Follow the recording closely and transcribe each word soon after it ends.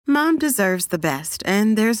Mom deserves the best,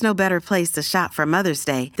 and there's no better place to shop for Mother's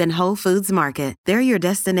Day than Whole Foods Market. They're your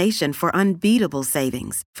destination for unbeatable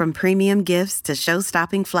savings, from premium gifts to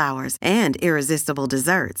show-stopping flowers and irresistible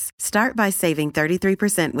desserts. Start by saving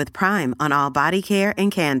 33% with Prime on all body care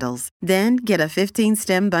and candles. Then get a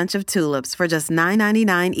 15-stem bunch of tulips for just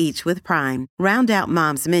 $9.99 each with Prime. Round out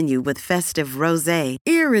Mom's menu with festive rosé,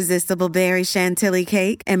 irresistible berry chantilly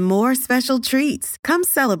cake, and more special treats. Come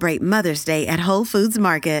celebrate Mother's Day at Whole Foods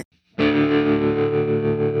Market.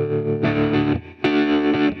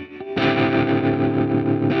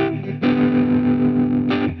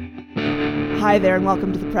 Hi there and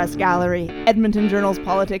welcome to the Press Gallery, Edmonton Journal's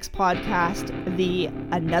politics podcast, the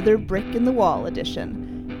Another Brick in the Wall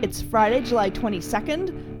edition. It's Friday, July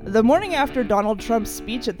 22nd, the morning after Donald Trump's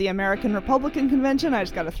speech at the American Republican Convention. I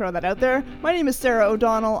just got to throw that out there. My name is Sarah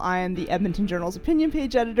O'Donnell. I am the Edmonton Journal's opinion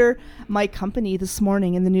page editor. My company this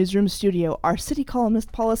morning in the newsroom studio, our city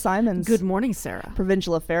columnist Paula Simons. Good morning, Sarah.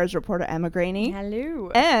 Provincial affairs reporter Emma Graney. Hello.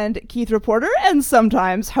 And Keith reporter and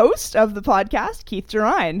sometimes host of the podcast, Keith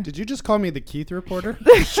Gerein. Did you just call me the Keith reporter?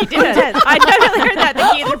 She did. I definitely heard that, the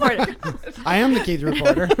Keith reporter. I am the Keith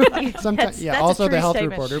reporter. Sometimes, that's also the health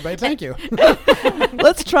statement. reporter, but thank you.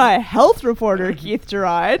 Let's try health reporter Keith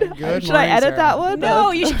Gerein. Good Should I morning, edit Sarah. that one?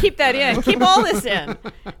 No, you should keep that in. Keep all this in.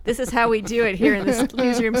 This is how we do it here in this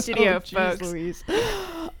newsroom studio, Jeez folks. Louise.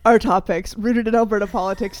 Our topics, rooted in Alberta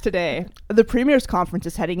politics today. The Premier's Conference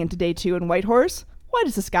is heading into day 2 in Whitehorse. Why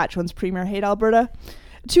does Saskatchewan's Premier hate Alberta?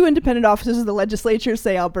 2 independent officers of the legislature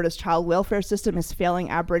say Alberta's child welfare system is failing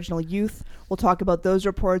Aboriginal youth. We'll talk about those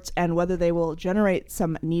reports and whether they will generate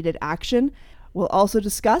some needed action. We'll also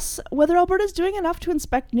discuss whether Alberta is doing enough to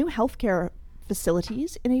inspect new healthcare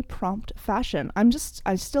facilities in a prompt fashion. I'm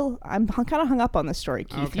kind of hung up on this story,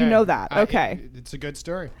 Keith. Okay. You know that. Okay. It's a good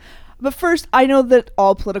story. But first, I know that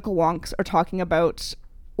all political wonks are talking about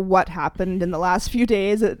what happened in the last few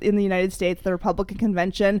days in the United States, the Republican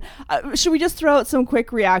convention. Should we just throw out some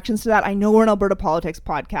quick reactions to that? I know we're an Alberta politics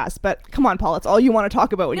podcast, but come on, Paul, it's all you want to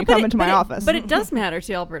talk about when you come into my office. But it does matter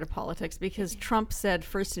to Alberta politics because Trump said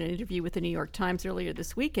first in an interview with the New York Times earlier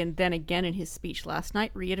this week and then again in his speech last night,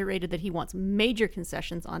 reiterated that he wants major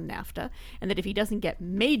concessions on NAFTA and that if he doesn't get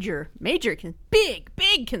big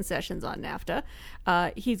concessions on NAFTA,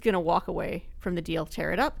 he's going to walk away from the deal,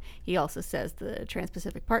 tear it up. He also says the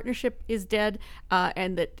Trans-Pacific Partnership is dead,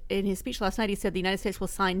 and that in his speech last night he said the United States will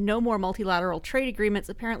sign no more multilateral trade agreements,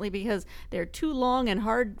 apparently because they're too long and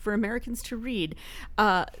hard for Americans to read.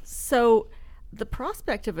 So the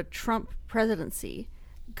prospect of a Trump presidency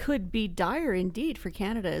could be dire indeed for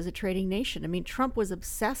Canada as a trading nation. I mean, Trump was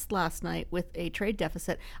obsessed last night with a trade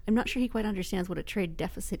deficit. I'm not sure he quite understands what a trade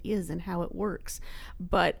deficit is and how it works,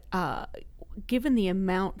 but given the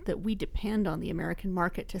amount that we depend on the American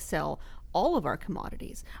market to sell all of our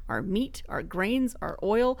commodities, our meat, our grains, our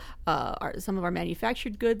oil, some of our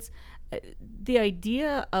manufactured goods, the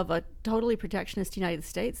idea of a totally protectionist United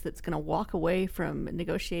States that's going to walk away from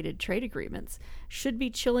negotiated trade agreements should be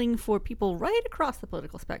chilling for people right across the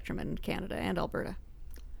political spectrum in Canada and Alberta.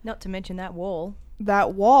 Not to mention that wall.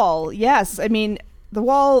 That wall, yes. I mean, the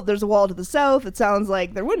wall, there's a wall to the south. It sounds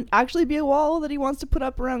like there wouldn't actually be a wall that he wants to put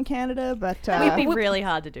up around Canada, but It'd be really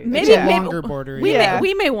hard to do. Maybe, It's a longer border.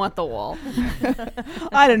 We may want the wall.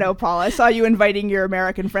 I don't know, Paul. I saw you inviting your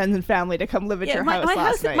American friends and family to come live at your house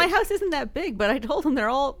last night. My house isn't that big, but I told them they're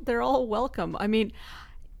all welcome. I mean,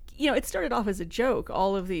 it started off as a joke.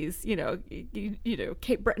 All of these,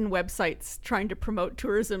 Cape Breton websites trying to promote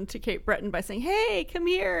tourism to Cape Breton by saying, "Hey, come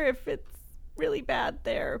here if it's really bad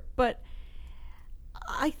there." But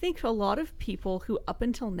I think a lot of people who up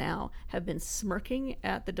until now have been smirking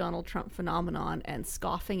at the Donald Trump phenomenon and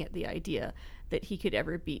scoffing at the idea that he could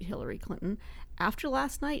ever beat Hillary Clinton, after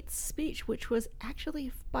last night's speech, which was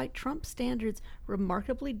actually, by Trump standards,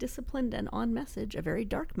 remarkably disciplined and on message, a very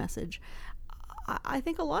dark message, I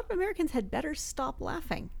think a lot of Americans had better stop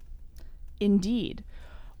laughing. Indeed.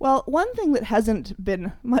 Well, one thing that hasn't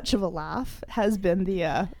been much of a laugh has been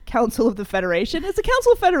the Council of the Federation. Is the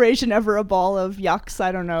Council of Federation ever a ball of yucks?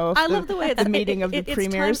 I don't know. I love the way it's the meeting of the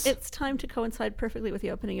premiers. It's time to coincide perfectly with the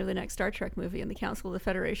opening of the next Star Trek movie, and the Council of the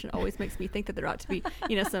Federation always makes me think that there ought to be,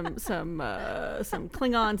 some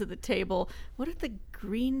Klingons at the table. What are the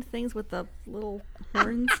green things with the little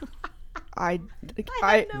horns?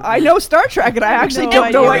 I know Star Trek, and I actually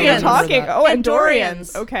don't know what you're Andorians. talking. Oh, Andorians.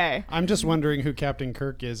 Andorians. Okay. I'm just wondering who Captain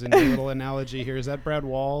Kirk is in your little analogy here. Is that Brad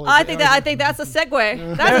Wall? I think that's a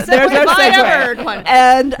segue. That's a There's segue our if I ever segue. heard one.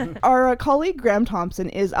 And our colleague Graham Thomson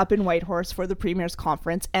is up in Whitehorse for the Premier's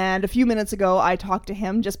conference. And a few minutes ago, I talked to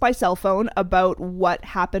him just by cell phone about what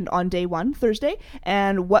happened on day 1, Thursday,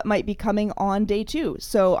 and what might be coming on day 2.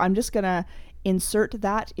 So I'm just going to insert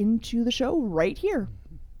that into the show right here.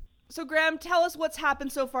 So Graham, tell us what's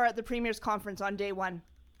happened so far at the Premier's conference on day 1.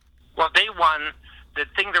 Well, day 1, the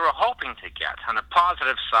thing they were hoping to get on a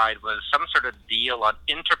positive side was some sort of deal on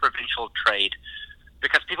interprovincial trade,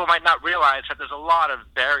 because people might not realize that there's a lot of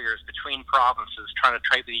barriers between provinces trying to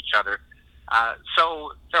trade with each other.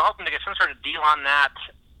 So they're hoping to get some sort of deal on that.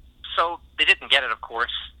 So they didn't get it, of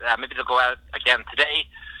course. Maybe they'll go out again today.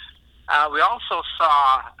 We also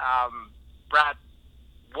saw Brad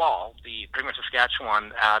Wall, the Premier of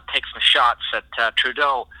Saskatchewan, take some shots at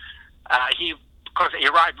Trudeau. He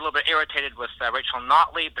arrived a little bit irritated with Rachel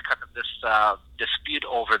Notley because of this dispute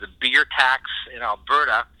over the beer tax in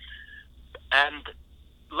Alberta. And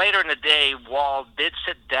later in the day, Wall did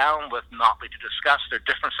sit down with Notley to discuss their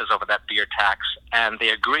differences over that beer tax, and they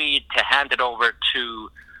agreed to hand it over to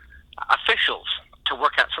officials to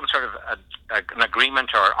work out some sort of an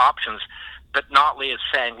agreement or options. But Notley is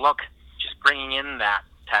saying, look, just bringing in that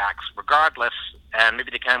tax regardless, and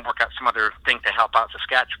maybe they can work out some other thing to help out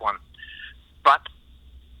Saskatchewan. But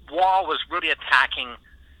Wall was really attacking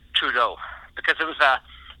Trudeau because there was a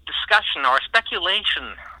discussion or a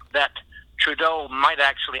speculation that Trudeau might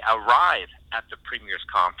actually arrive at the Premier's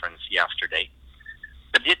conference yesterday,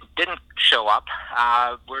 but it didn't show up.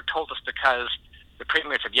 We're told this because the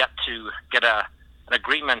Premiers have yet to get an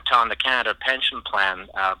agreement on the Canada Pension Plan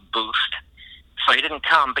boost. So he didn't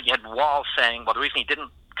come, but you had Wall saying, well, the reason he didn't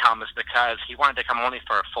come is because he wanted to come only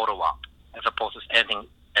for a photo op, as opposed to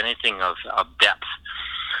anything of depth.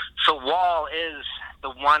 So Wall is the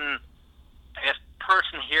one, I guess,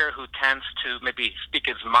 person here who tends to maybe speak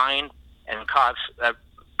his mind and cause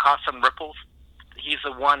some ripples. He's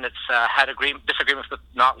the one that's had disagreements with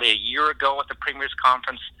Notley a year ago at the Premier's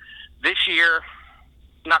conference. This year,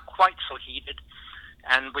 not quite so heated,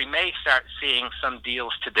 and we may start seeing some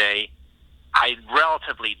deals today. I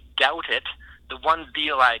relatively doubt it. The one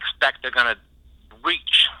deal I expect they're going to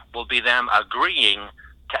reach will be them agreeing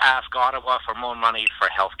to ask Ottawa for more money for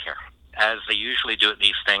healthcare. As they usually do at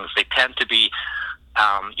these things, they tend to be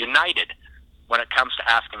united when it comes to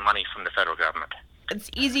asking money from the federal government. It's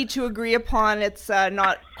easy to agree upon. It's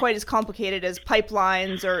not quite as complicated as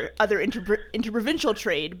pipelines or other interprovincial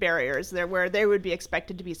trade barriers there, where there would be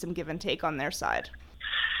expected to be some give and take on their side.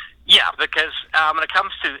 Yeah, because when it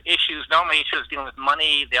comes to normally issues dealing with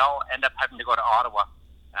money, they all end up having to go to Ottawa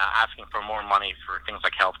asking for more money for things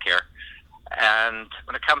like healthcare. And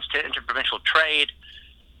when it comes to interprovincial trade,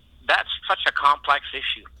 that's such a complex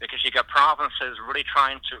issue because you got provinces really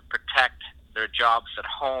trying to protect their jobs at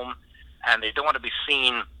home, and they don't want to be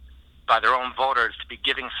seen by their own voters to be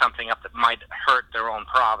giving something up that might hurt their own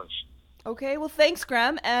province. Okay, well, thanks,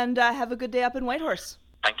 Graham, and have a good day up in Whitehorse.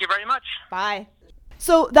 Thank you very much. Bye.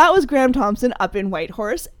 So that was Graham Thomson up in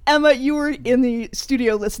Whitehorse. Emma, you were in the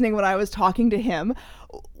studio listening when I was talking to him.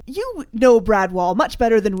 You know Brad Wall much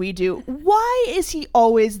better than we do. Why is he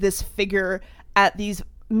always this figure at these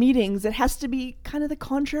meetings that has to be kind of the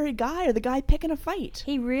contrary guy or the guy picking a fight?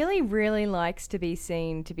 He really, really likes to be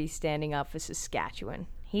seen to be standing up for Saskatchewan.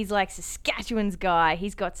 He's like Saskatchewan's guy.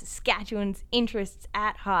 He's got Saskatchewan's interests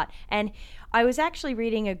at heart. And I was actually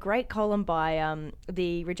reading a great column by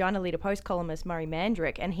the Regina Leader Post columnist Murray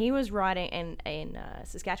Mandrick, and he was writing in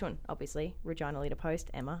Saskatchewan, obviously. Regina Leader Post,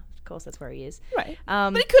 Emma, of course, that's where he is. Right.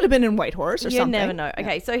 But he could have been in Whitehorse or something. You never know.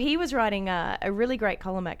 Okay, so he was writing a really great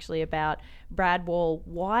column actually about Brad Wall.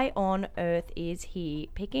 Why on earth is he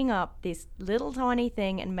picking up this little tiny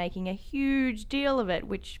thing and making a huge deal of it,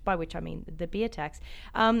 by which I mean the beer tax?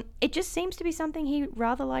 It just seems to be something he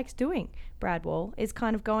rather likes doing. Brad Wall is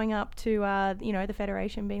kind of going up to, the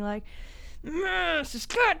Federation being like,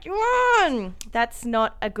 Saskatchewan! That's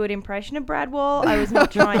not a good impression of Brad Wall. I was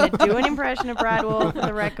not trying to do an impression of Brad Wall, for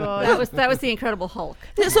the record. That was the Incredible Hulk.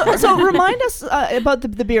 So remind us about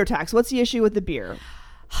the beer tax. What's the issue with the beer?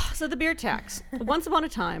 So the beer tax. Once upon a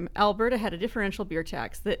time, Alberta had a differential beer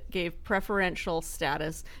tax that gave preferential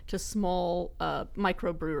status to small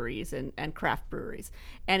microbreweries and craft breweries.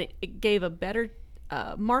 And it gave a better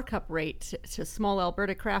markup rate to small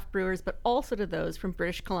Alberta craft brewers, but also to those from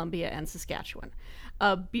British Columbia and Saskatchewan.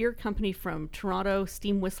 A beer company from Toronto,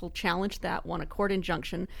 Steam Whistle, challenged that, won a court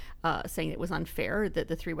injunction saying it was unfair that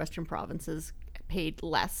the three Western provinces paid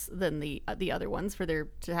less than the other ones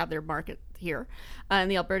to have their market here.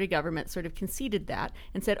 And the Alberta government sort of conceded that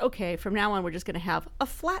and said, okay, from now on we're just going to have a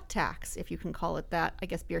flat tax, if you can call it that. I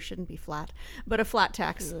guess beer shouldn't be flat, but a flat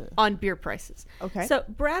tax on beer prices. Okay. So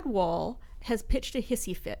Brad Wall has pitched a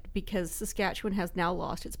hissy fit because Saskatchewan has now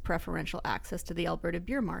lost its preferential access to the Alberta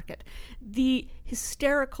beer market. The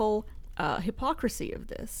hysterical hypocrisy of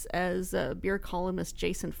this, as beer columnist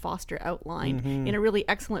Jason Foster outlined in a really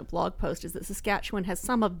excellent blog post, is that Saskatchewan has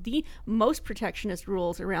some of the most protectionist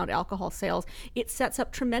rules around alcohol sales. It sets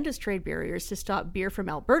up tremendous trade barriers to stop beer from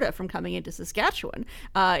Alberta from coming into Saskatchewan.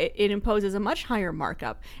 It imposes a much higher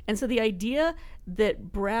markup. And so the idea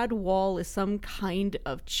that Brad Wall is some kind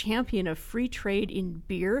of champion of free trade in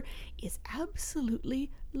beer is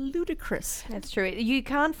absolutely ludicrous. That's true. You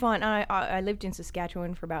can't find... I lived in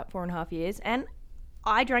Saskatchewan for about 4.5 years, and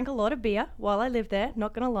I drank a lot of beer while I lived there,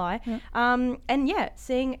 not going to lie. And yeah,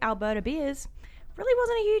 seeing Alberta beers really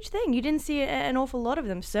wasn't a huge thing. You didn't see an awful lot of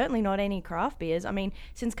them, certainly not any craft beers. I mean,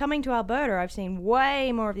 since coming to Alberta, I've seen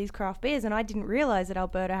way more of these craft beers, and I didn't realize that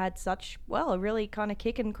Alberta had such, a really kind of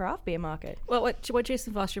kickin' craft beer market. Well, what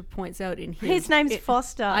Jason Foster points out in his name's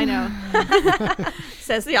Foster. I know.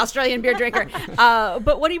 Says the Australian beer drinker.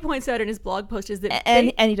 But what he points out in his blog post is that...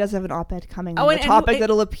 And he does have an op-ed coming on the topic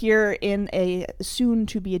that'll appear in a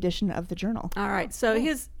soon-to-be edition of the Journal. All right. So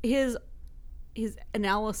his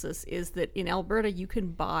analysis is that in Alberta you can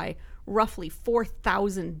buy roughly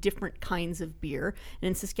 4,000 different kinds of beer, and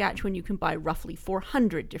in Saskatchewan you can buy roughly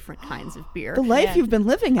 400 different kinds of beer. The life you've been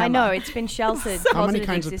living, Emma. I know, it's been sheltered. How many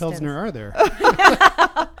kinds of Pilsner are there?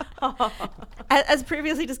 As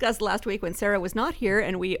previously discussed last week when Sarah was not here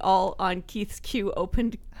and we all on Keith's cue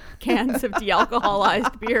opened cans of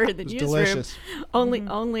de-alcoholized beer in the newsroom. Delicious.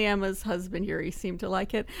 Only Emma's husband Yuri seemed to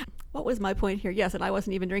like it. What was my point here? Yes, and I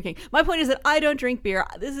wasn't even drinking. My point is that I don't drink beer.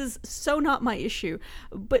 This is so not my issue.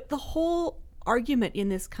 But the whole argument in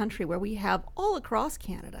this country, where we have all across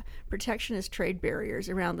Canada protectionist trade barriers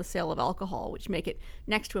around the sale of alcohol, which make it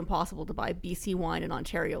next to impossible to buy BC wine in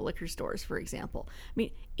Ontario liquor stores, for example. I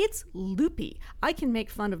mean, it's loopy. I can make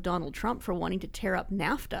fun of Donald Trump for wanting to tear up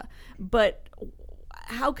NAFTA, but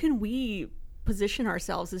how can we position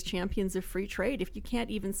ourselves as champions of free trade if you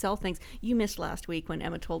can't even sell things? You missed last week when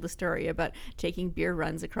Emma told the story about taking beer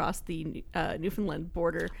runs across the Newfoundland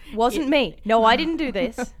border. Wasn't me. No, I didn't do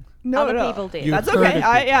this. Other people did. You That's heard okay.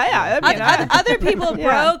 it. Other people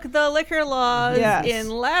Yeah. broke the liquor laws Yes. in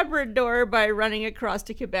Labrador by running across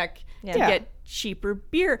to Quebec to get cheaper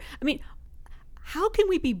beer. I mean, how can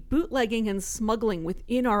we be bootlegging and smuggling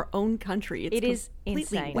within our own country? It is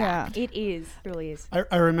completely insane. whacked. It is. It really is.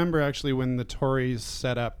 I remember actually when the Tories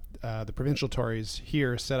set up, the provincial Tories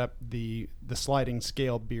here set up the sliding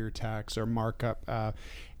scale beer tax or markup.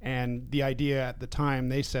 And the idea at the time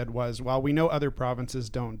they said was, well, we know other provinces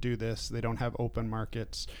don't do this. They don't have open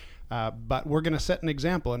markets. But we're going to set an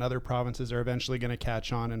example, and other provinces are eventually going to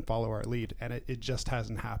catch on and follow our lead. And it just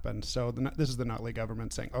hasn't happened. So this is the Notley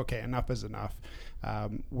government saying, okay, enough is enough.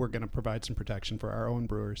 We're going to provide some protection for our own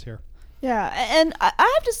brewers here. Yeah, and I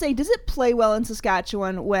have to say, does it play well in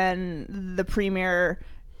Saskatchewan when the premier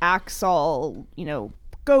acts all,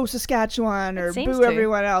 go Saskatchewan or boo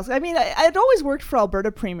everyone else? I mean, it always worked for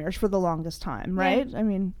Alberta premiers for the longest time, right? Yeah. I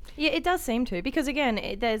mean... Yeah, it does seem to, because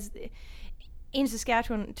again, there's... In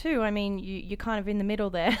Saskatchewan too, I mean, you're kind of in the middle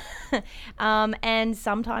there. And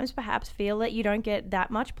sometimes perhaps feel that you don't get that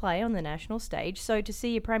much play on the national stage. So to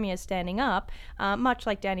see your premier standing up, much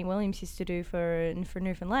like Danny Williams used to do for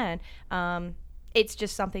Newfoundland, it's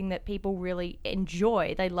just something that people really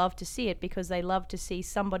enjoy. They love to see it because they love to see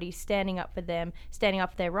somebody standing up for them, standing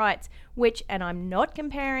up for their rights, which, and I'm not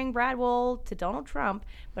comparing Brad Wall to Donald Trump,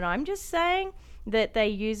 but I'm just saying that they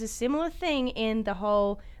use a similar thing in the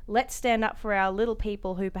whole... Let's stand up for our little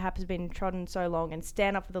people who perhaps have been trodden so long and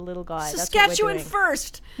stand up for the little guy. Saskatchewan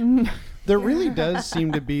first! There really does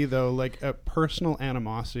seem to be, though, like a personal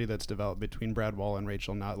animosity that's developed between Brad Wall and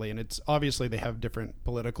Rachel Notley. And it's obviously they have different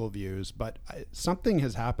political views, but something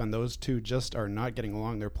has happened. Those two just are not getting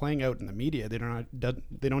along. They're playing out in the media. They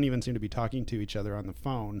don't even seem to be talking to each other on the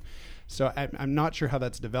phone. So I'm not sure how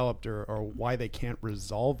that's developed or why they can't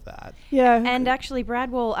resolve that. Yeah. And actually,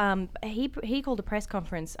 Brad Wall, he called a press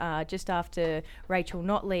conference just after Rachel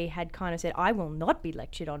Notley had kind of said, I will not be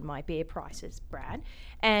lectured on my beer prices, Brad.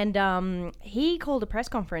 And he called a press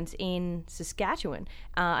conference in Saskatchewan,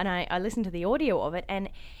 and I listened to the audio of it, and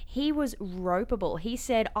he was ropeable. He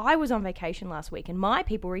said, I was on vacation last week and my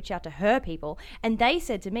people reached out to her people and they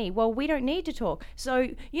said to me, well, we don't need to talk. So,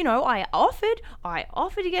 I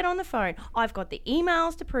offered to get on the phone. I've got the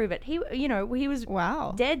emails to prove it. He was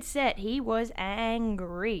dead set. He was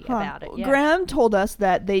angry about it. Yeah. Graham told us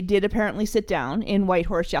that they did apparently sit down in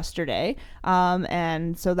Whitehorse yesterday.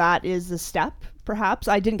 And so that is a step. Perhaps.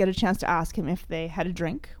 I didn't get a chance to ask him if they had a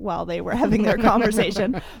drink while they were having their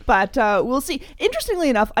conversation, but we'll see. Interestingly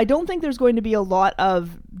enough, I don't think there's going to be a lot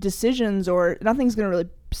of decisions or nothing's going to really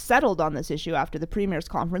settled on this issue after the Premier's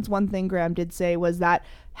conference. One thing Graham did say was that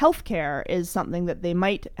healthcare is something that they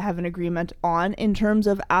might have an agreement on in terms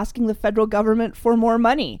of asking the federal government for more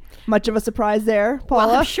money. Much of a surprise there, Paula?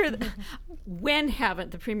 Well, I'm sure when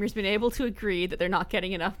haven't the Premier's been able to agree that they're not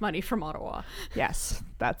getting enough money from Ottawa? Yes,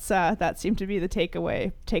 that seemed to be the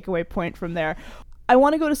takeaway point from there. I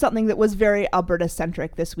want to go to something that was very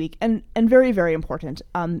Alberta-centric this week and very, very important.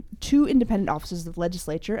 2 independent offices of the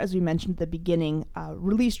legislature, as we mentioned at the beginning,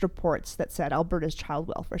 released reports that said Alberta's child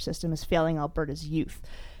welfare system is failing Alberta's youth.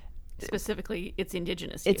 Specifically, it's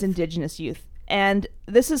Indigenous youth. And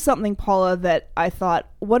this is something, Paula, that I thought,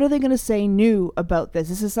 what are they going to say new about this?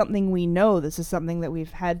 This is something we know. This is something that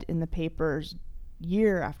we've had in the papers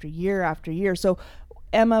year after year after year. So,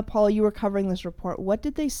 Emma, Paula, you were covering this report. What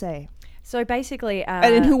did they say? So basically...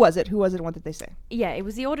 and who was it? Who was it and what did they say? Yeah, it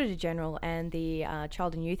was the Auditor General and the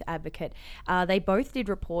Child and Youth Advocate. They both did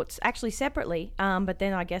reports, actually separately, but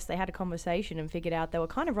then I guess they had a conversation and figured out they were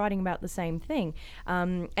kind of writing about the same thing.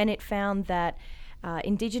 And it found that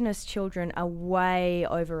Indigenous children are way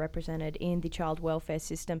overrepresented in the child welfare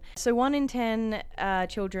system. So 1 in 10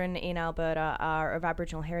 children in Alberta are of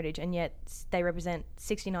Aboriginal heritage, and yet they represent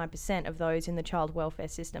 69% of those in the child welfare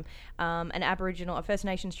system. An Aboriginal, a First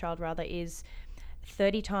Nations child rather, is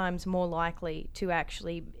 30 times more likely to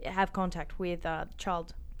actually have contact with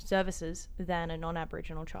child services than a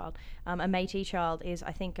non-Aboriginal child. A Métis child is,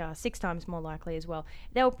 I think, 6 times more likely as well.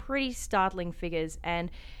 They were pretty startling figures,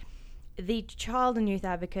 and the Child and Youth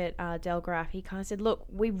Advocate, Del Graff, he kind of said, look,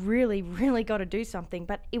 we really, really got to do something.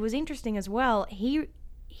 But it was interesting as well. He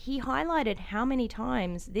highlighted how many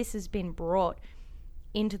times this has been brought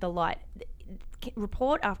into the light.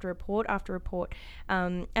 Report after report after report.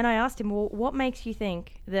 And I asked him, well, what makes you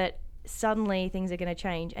think that suddenly things are going to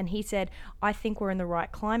change? And he said, I think we're in the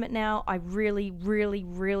right climate now. I really, really,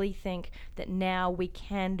 really think that now we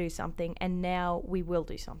can do something, and now we will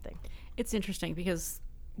do something. It's interesting because...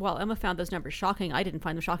 Well, Emma found those numbers shocking. I didn't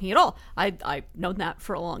find them shocking at all. I've known that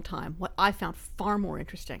for a long time. What I found far more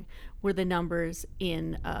interesting were the numbers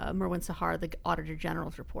in Merwin Sahar, the Auditor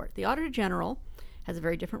General's report. The Auditor General has a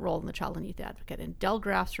very different role than the Child and Youth Advocate. And Del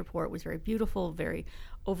Graff's report was very beautiful, very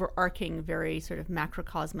overarching, very sort of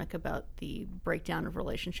macrocosmic about the breakdown of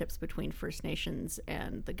relationships between First Nations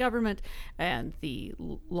and the government and the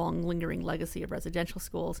long lingering legacy of residential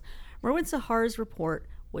schools. Merwin Sahar's report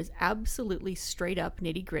was absolutely straight up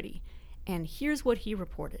nitty gritty. And here's what he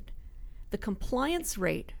reported. The compliance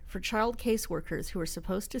rate for child caseworkers who are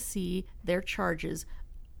supposed to see their charges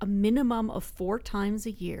a minimum of 4 times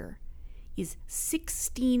a year is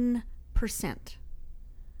 16%.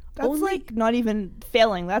 That's like not even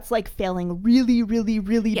failing. That's like failing really, really,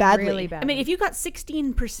 really badly. Really badly. I mean, if you got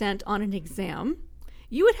 16% on an exam,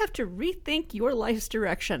 you would have to rethink your life's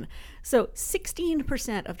direction. So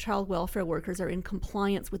 16% of child welfare workers are in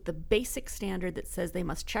compliance with the basic standard that says they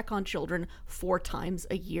must check on children 4 times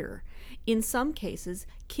a year. In some cases,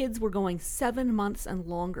 kids were going 7 months and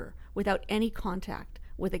longer without any contact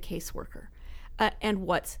with a caseworker.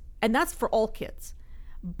 And that's for all kids.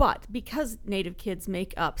 But because Native kids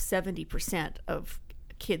make up 70% of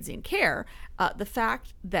kids in care, the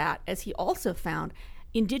fact that, as he also found,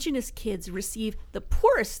 Indigenous kids receive the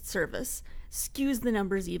poorest service skews the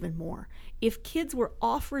numbers even more. If kids were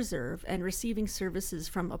off reserve and receiving services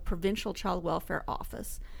from a provincial child welfare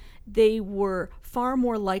office, they were far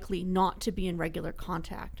more likely not to be in regular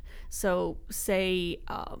contact. So say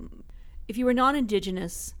if you were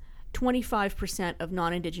non-Indigenous, 25% of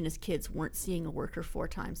non-Indigenous kids weren't seeing a worker 4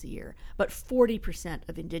 times a year, but 40%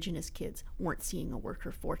 of Indigenous kids weren't seeing a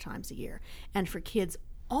worker 4 times a year. And for kids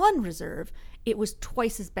on reserve, it was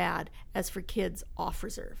twice as bad as for kids off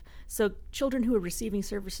reserve. So children who were receiving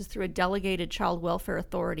services through a delegated child welfare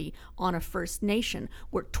authority on a First Nation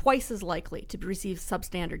were twice as likely to receive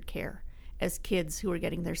substandard care as kids who were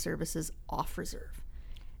getting their services off reserve.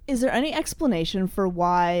 Is there any explanation for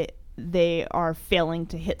why they are failing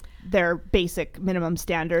to hit their basic minimum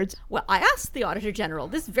standards? Well, I asked the Auditor General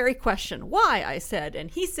this very question, why, I said, and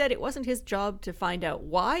he said it wasn't his job to find out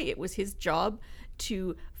why, it was his job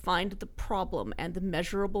to find the problem and the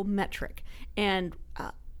measurable metric. And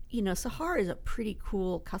Sahar is a pretty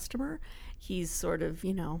cool customer. He's sort of,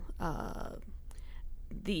 the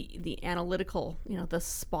analytical, the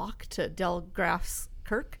Spock to Del Graff's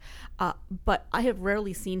Kirk. But I have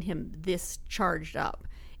rarely seen him this charged up.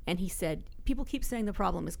 And he said, people keep saying the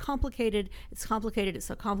problem is complicated. It's complicated. It's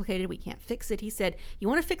so complicated. We can't fix it. He said, you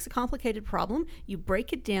want to fix a complicated problem? You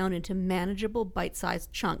break it down into manageable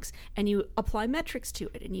bite-sized chunks and you apply metrics to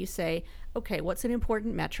it. And you say, okay, what's an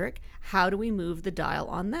important metric? How do we move the dial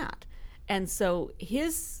on that? And so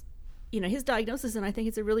his diagnosis, and I think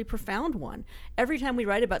it's a really profound one. Every time we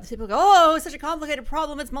write about this, people go, oh, it's such a complicated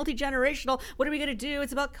problem. It's multi-generational. What are we going to do?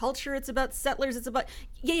 It's about culture. It's about settlers. It's about,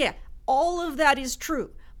 yeah. All of that is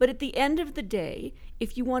true. But at the end of the day,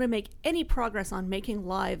 if you want to make any progress on making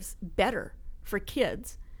lives better for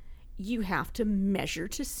kids, you have to measure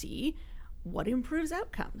to see what improves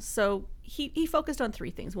outcomes. So he focused on three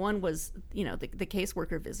things. One was, the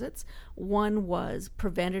caseworker visits. One was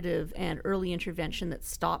preventative and early intervention that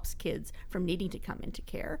stops kids from needing to come into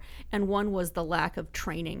care. And one was the lack of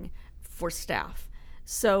training for staff.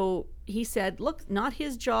 So he said, look, not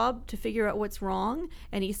his job to figure out what's wrong.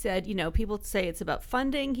 And he said, people say it's about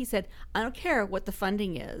funding. He said, I don't care what the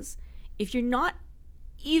funding is. If you're not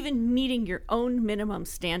even meeting your own minimum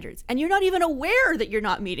standards, and you're not even aware that you're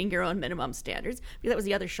not meeting your own minimum standards, because that was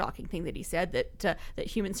the other shocking thing that he said, that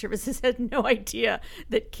Human Services had no idea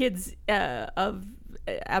that kids of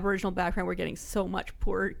Aboriginal background were getting so much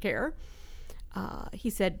poor care. He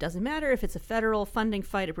said, doesn't matter if it's a federal funding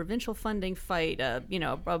fight, a provincial funding fight, a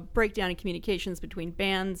breakdown in communications between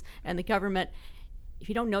bands and the government. If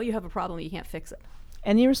you don't know you have a problem, you can't fix it.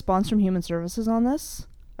 Any response from Human Services on this?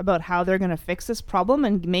 About how they're going to fix this problem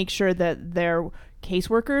and make sure that their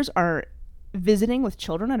caseworkers are visiting with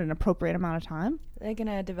children at an appropriate amount of time? They're going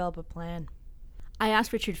to develop a plan. I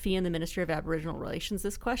asked Richard Feehan, the Minister of Aboriginal Relations,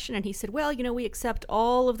 this question, and he said, well, we accept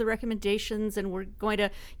all of the recommendations and we're going to,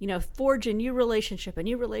 forge a new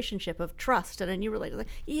relationship of trust and a new relationship.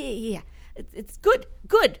 Yeah. It's good.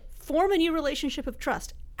 Form a new relationship of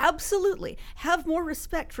trust. Absolutely. Have more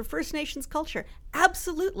respect for First Nations culture.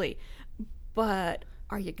 Absolutely. But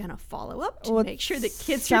are you going to follow up to make sure that kids are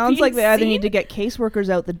being Sounds like they either seen? need to get caseworkers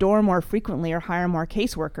out the door more frequently or hire more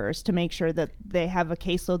caseworkers to make sure that they have a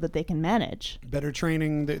caseload that they can manage. Better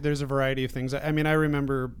training. There's a variety of things. I mean, I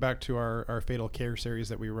remember back to our fatal care series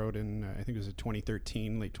that we wrote in, I think it was late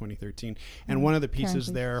 2013. And one of the pieces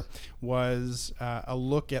there was a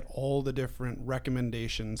look at all the different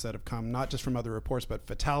recommendations that have come, not just from other reports, but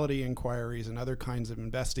fatality inquiries and other kinds of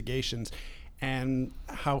investigations, and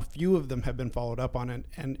how few of them have been followed up on it,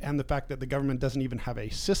 and the fact that the government doesn't even have a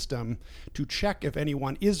system to check if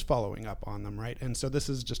anyone is following up on them, right? And so this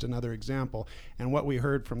is just another example. And what we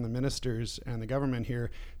heard from the ministers and the government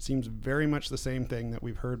here seems very much the same thing that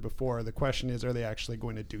we've heard before. The question is, are they actually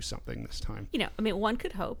going to do something this time? One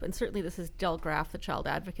could hope, and certainly this is Del Graff, the Child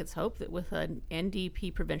Advocate's hope, that with an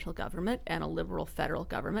NDP provincial government and a Liberal federal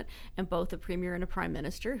government, and both a Premier and a Prime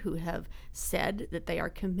Minister who have said that they are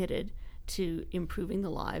committed to improving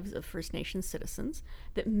the lives of First Nations citizens,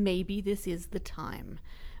 that maybe this is the time.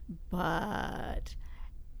 But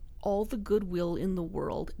all the goodwill in the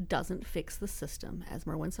world doesn't fix the system, as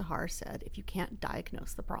Merwin Sahar said, if you can't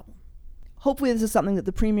diagnose the problem. Hopefully this is something that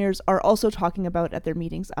the premiers are also talking about at their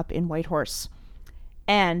meetings up in Whitehorse.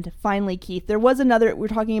 And finally, Keith, we're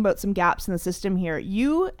talking about some gaps in the system here.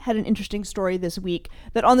 You had an interesting story this week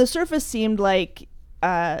that on the surface seemed like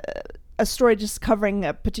a story just covering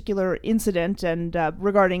a particular incident and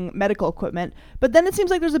regarding medical equipment. But then it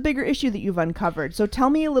seems like there's a bigger issue that you've uncovered. So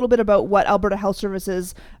tell me a little bit about what Alberta Health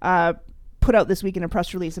Services put out this week in a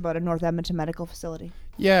press release about a North Edmonton medical facility.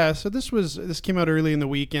 Yeah, so this came out early in the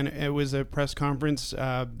week, and it was a press conference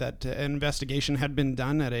that an investigation had been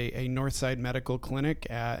done at a Northside medical clinic,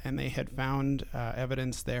 and they had found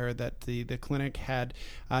evidence there that the clinic had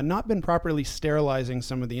not been properly sterilizing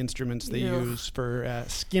some of the instruments they use for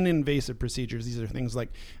skin invasive procedures. These are things like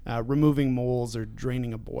removing moles or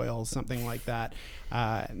draining a boil, something like that.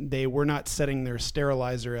 They were not setting their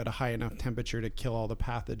sterilizer at a high enough temperature to kill all the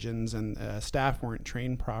pathogens, and staff weren't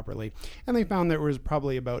trained properly. And they found there was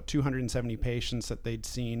probably about 270 patients that they'd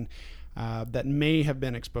seen that may have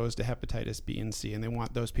been exposed to hepatitis B and C, and they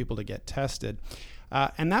want those people to get tested.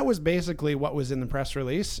 And that was basically what was in the press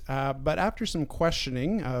release. But after some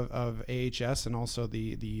questioning of AHS and also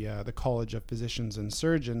the College of Physicians and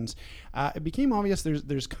Surgeons, it became obvious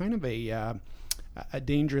there's kind of a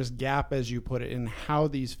dangerous gap, as you put it, in how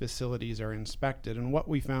these facilities are inspected. And what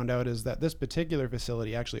we found out is that this particular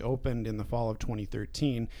facility actually opened in the fall of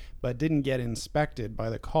 2013, but didn't get inspected by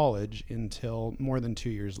the college until more than 2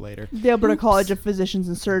 years later. The Alberta College of Physicians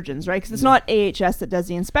and Surgeons, right? Because it's not AHS that does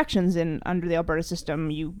the inspections under the Alberta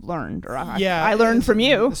system. You learned, or I learned from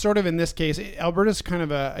you. Sort of in this case, Alberta's kind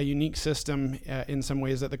of a unique system in some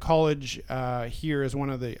ways, that the college here is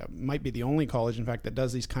might be the only college, in fact, that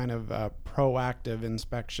does these kind of proactive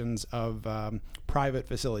inspections of private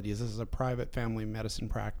facilities. This is a private family medicine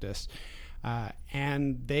practice.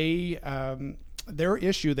 And their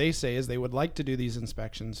issue, they say, is they would like to do these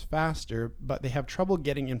inspections faster, but they have trouble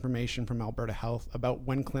getting information from Alberta Health about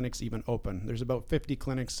when clinics even open. There's about 50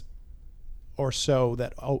 clinics or so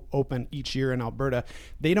that open each year in Alberta.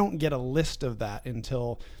 They don't get a list of that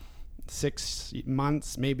until 6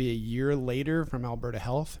 months, maybe a year later from Alberta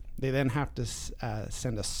Health. They then have to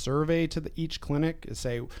send a survey to each clinic and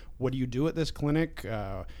say, what do you do at this clinic?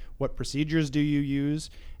 What procedures do you use?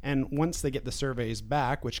 And once they get the surveys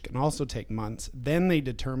back, which can also take months, then they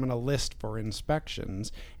determine a list for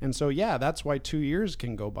inspections. And so, that's why 2 years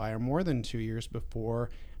can go by, or more than 2 years, before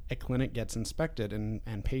a clinic gets inspected,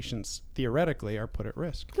 and patients theoretically are put at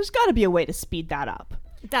risk. There's got to be a way to speed that up.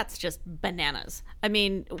 That's just bananas. I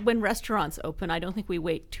mean, when restaurants open, I don't think we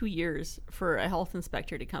wait 2 years for a health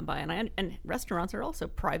inspector to come by. And restaurants are also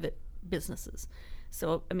private businesses.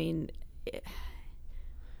 So, I mean...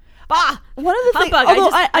 One of the things,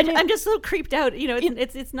 I'm just so creeped out. You know,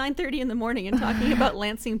 it's 9:30 in the morning and talking about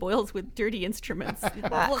lancing boils with dirty instruments.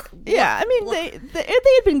 I mean, they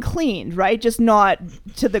had been cleaned, right? Just not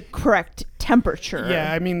to the correct temperature.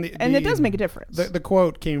 Yeah, I mean, it does make a difference. The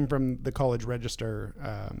quote came from the college registrar,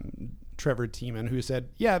 Trevor Tiemann, who said,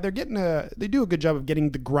 they do a good job of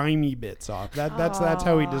getting the grimy bits off. That's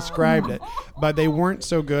how he described it. But they weren't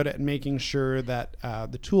so good at making sure that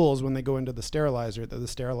the tools, when they go into the sterilizer, that the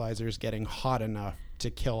sterilizer is getting hot enough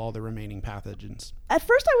to kill all the remaining pathogens. At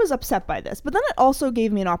first I was upset by this, but then it also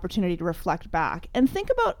gave me an opportunity to reflect back and think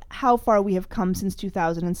about how far we have come since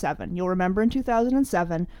 2007. You'll remember in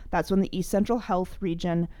 2007, that's when the East Central Health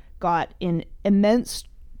Region got in immense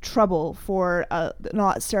trouble for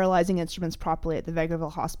not sterilizing instruments properly at the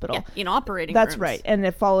Vegreville Hospital. Yeah, in operating That's rooms. right. And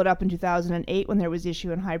it followed up in 2008 when there was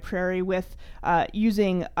issue in High Prairie with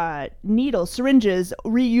using needles, syringes,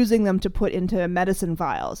 reusing them to put into medicine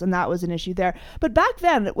vials. And that was an issue there. But back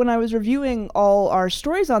then, when I was reviewing all our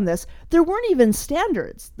stories on this, there weren't even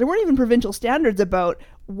standards. There weren't even provincial standards about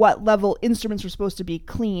what level instruments were supposed to be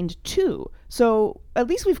cleaned to. So at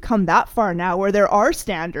least we've come that far now where there are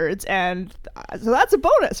standards, and so that's a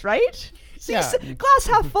bonus, right? See, glass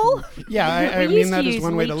half full. Yeah, I mean, that is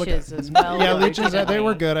one way to look at it. As well, yeah, leeches, they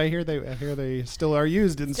were good. I hear they still are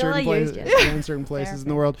used in certain places in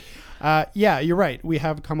the world. You're right. We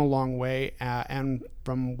have come a long way, and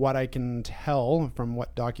from what I can tell, from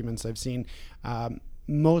what documents I've seen,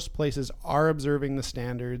 most places are observing the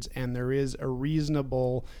standards, and there is a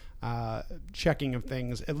reasonable checking of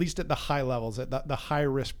things, at least at the high levels, at the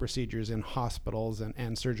high-risk procedures in hospitals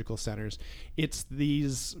and surgical centers. It's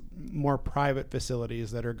these more private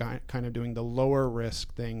facilities that are kind of doing the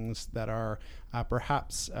lower-risk things that are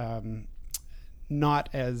perhaps not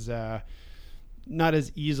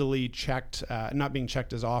as easily checked, not being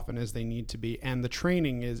checked as often as they need to be, and the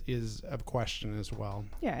training is of question as well.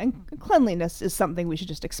 Yeah, and cleanliness is something we should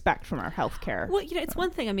just expect from our healthcare. Well, it's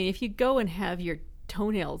one thing. I mean, if you go and have your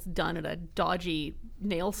toenails done at a dodgy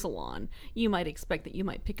nail salon, you might expect that you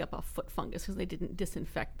might pick up a foot fungus because they didn't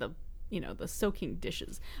disinfect the soaking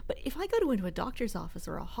dishes. But if I go into a doctor's office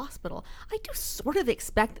or a hospital, I do sort of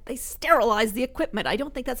expect that they sterilize the equipment. I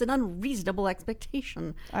don't think that's an unreasonable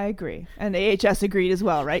expectation. I agree. And AHS agreed as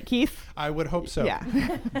well, right, Keith? I would hope so.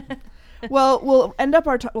 Yeah. Well,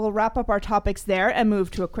 we'll wrap up our topics there and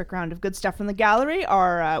move to a quick round of good stuff from the gallery,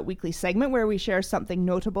 our weekly segment where we share something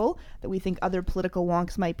notable that we think other political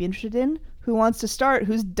wonks might be interested in. Who wants to start?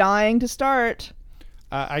 Who's dying to start?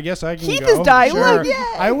 I guess I can Keith go. is dying. Sure. Look, yay!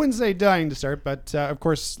 I wouldn't say dying to start, but of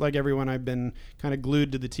course, like everyone, I've been kind of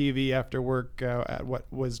glued to the TV after work at what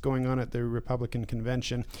was going on at the Republican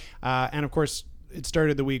convention. And of course, it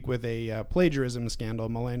started the week with a plagiarism scandal.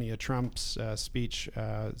 Melania Trump's speech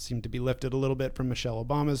seemed to be lifted a little bit from Michelle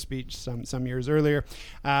Obama's speech some years earlier.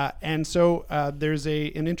 And so there's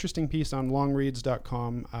an interesting piece on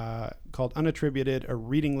longreads.com called Unattributed, a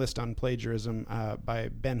reading list on plagiarism by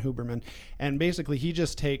Ben Huberman. And basically he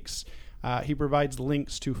just takes, he provides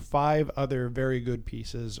links to 5 other very good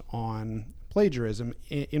pieces on plagiarism.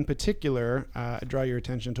 In particular, I draw your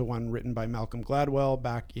attention to one written by Malcolm Gladwell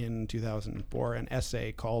back in 2004, an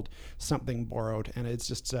essay called Something Borrowed. And it's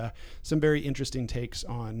just some very interesting takes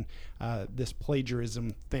on this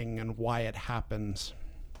plagiarism thing and why it happens.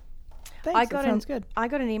 Thanks, that sounds good. I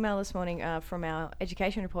got an email this morning from our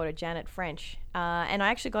education reporter, Janet French, and I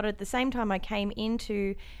actually got it at the same time I came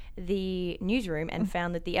into the newsroom and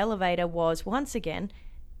found that the elevator was once again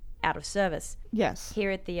out of service. Yes.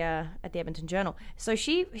 Here at the Edmonton Journal. So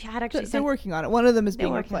she had actually They're working on it. One of them is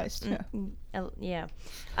being replaced. Yeah.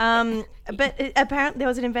 But apparently there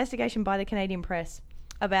was an investigation by the Canadian Press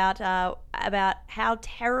about how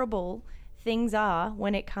terrible things are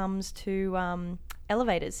when it comes to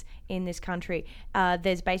elevators in this country.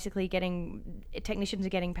 There's basically technicians are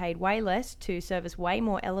getting paid way less to service way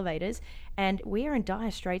more elevators, and we are in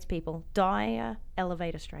dire straits, people. Dire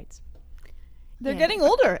elevator straits. They're getting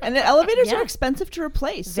older, and the elevators are expensive to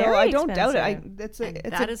replace. So Very I don't expensive. doubt it.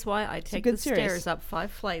 That is why I take the stairs up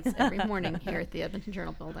 5 flights every morning here at the Edmonton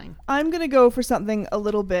Journal building. I'm going to go for something a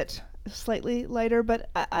little bit slightly lighter, but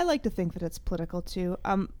I like to think that it's political too.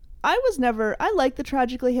 I like the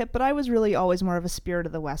Tragically Hip, but I was really always more of a Spirit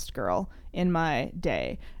of the West girl in my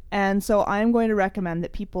day. And so I'm going to recommend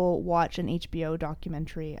that people watch an HBO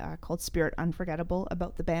documentary called Spirit Unforgettable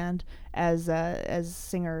about the band as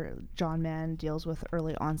singer John Mann deals with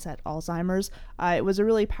early onset Alzheimer's. It was a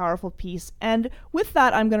really powerful piece. And with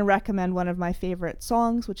that, I'm going to recommend one of my favorite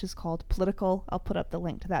songs, which is called Political. I'll put up the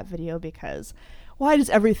link to that video because why does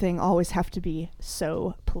everything always have to be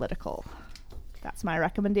so political? That's my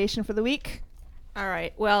recommendation for the week. All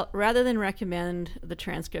right. Well, rather than recommend the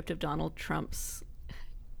transcript of Donald Trump's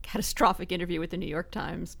catastrophic interview with the New York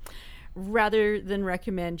Times, rather than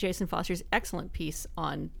recommend Jason Foster's excellent piece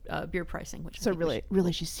on beer pricing, which so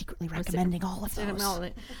really she's secretly recommending all of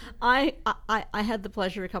those. I had the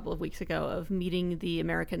pleasure a couple of weeks ago of meeting the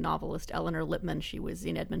American novelist Eleanor Lipman. She was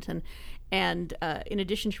in Edmonton, and in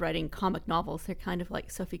addition to writing comic novels, they're kind of like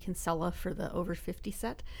Sophie Kinsella for the over 50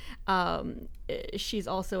 set. She's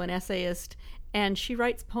also an essayist, and she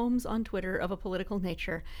writes poems on Twitter of a political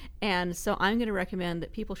nature. And so I'm going to recommend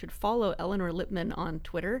that people should follow Eleanor Lipman on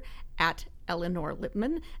Twitter at Eleanor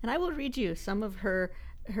Lipman. And I will read you some of her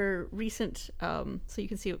recent, so you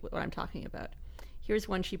can see what I'm talking about. Here's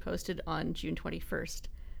one she posted on June 21st.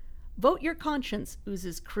 Vote your conscience,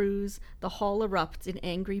 oozes Cruz. The hall erupts in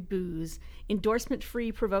angry boos. Endorsement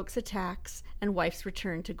free provokes attacks, and wife's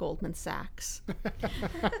return to Goldman Sachs.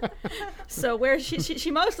 So where she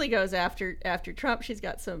mostly goes after Trump, she's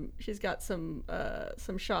got some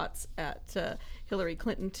shots at Hillary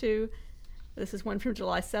Clinton too. This is one from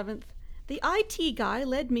July 7th. The IT guy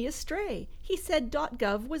led me astray. He said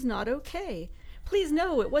 .gov was not okay. Please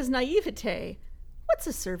know it was naivete. What's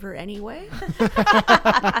a server anyway?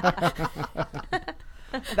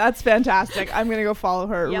 That's fantastic. I'm going to go follow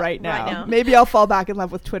her right now. Right now. Maybe I'll fall back in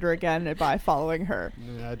love with Twitter again by following her.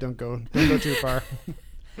 Yeah, don't go too far.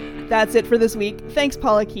 That's it for this week. Thanks,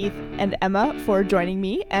 Paula, Keith, and Emma for joining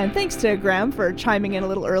me. And thanks to Graham for chiming in a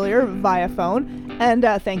little earlier via phone. And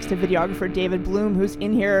thanks to videographer David Bloom, who's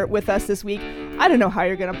in here with us this week. I don't know how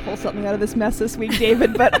you're going to pull something out of this mess this week,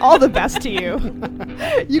 David, but all the best to you.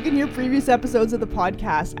 You can hear previous episodes of the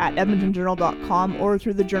podcast at edmontonjournal.com or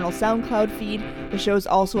through the Journal SoundCloud feed. The show is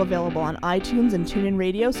also available on iTunes and TuneIn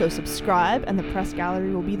Radio, so subscribe, and the press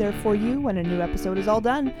gallery will be there for you when a new episode is all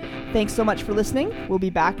done. Thanks so much for listening. We'll be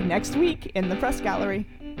back next week in the press gallery.